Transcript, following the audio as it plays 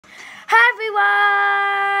Hi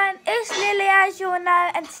everyone, it's Lily as you all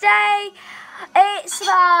know, and today it's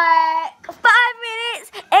like 5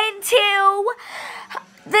 minutes until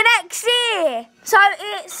the next year. So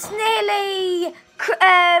it's nearly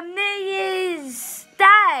New Year's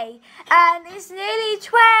Day and it's nearly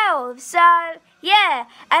 12, so yeah,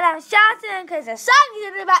 and I'm shouting because the song is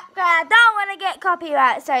in the background. I don't want to get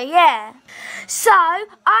copyright, so yeah. So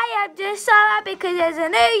I am just so happy because there's a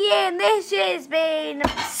new year and this year's been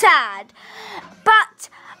sad. But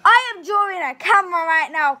I am drawing a camera right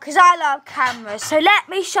now because I love cameras. So let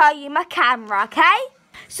me show you my camera, okay?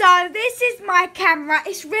 So this is my camera.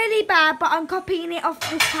 It's really bad, but I'm copying it off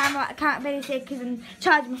this camera. I can't really see because I'm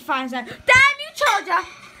charging my phone. So damn you, charger!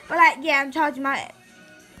 But like, yeah, I'm charging my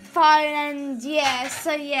phone and yeah,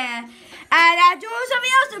 so yeah. And I drew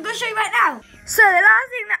something else I'm going to show you right now. So the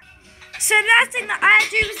last thing that I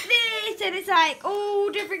do is this, and it's like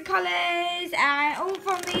all different colours and all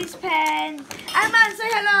from these pens. And man, say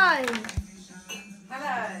hello.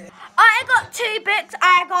 Hello. I got 2 books.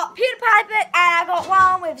 I got PewDiePie book and I got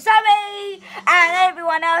one with Zoe and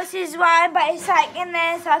everyone else's one, but it's like in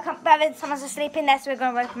there, so I can't bother. Someone's asleep in there, so we're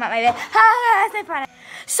going to wake them up maybe. That's so funny.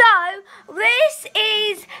 So this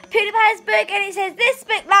is PewDiePie's book, and it says, "This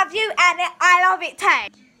book loves you," and I love it too.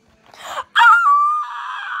 Oh!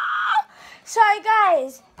 So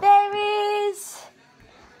guys, there is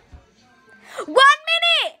 1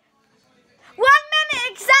 minute. 1 minute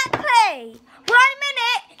exactly. 1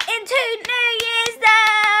 minute into New Year's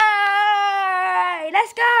Day.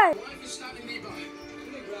 Let's go.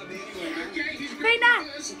 39,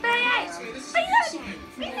 38, 39.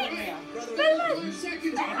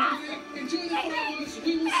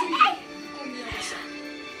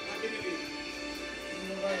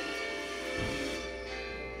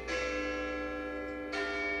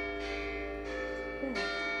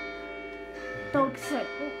 Dog sick.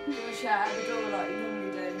 You want to shout out the door like you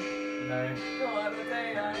normally do? No. Go on, I'll tell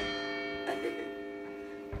you.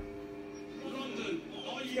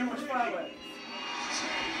 Get much fireworks.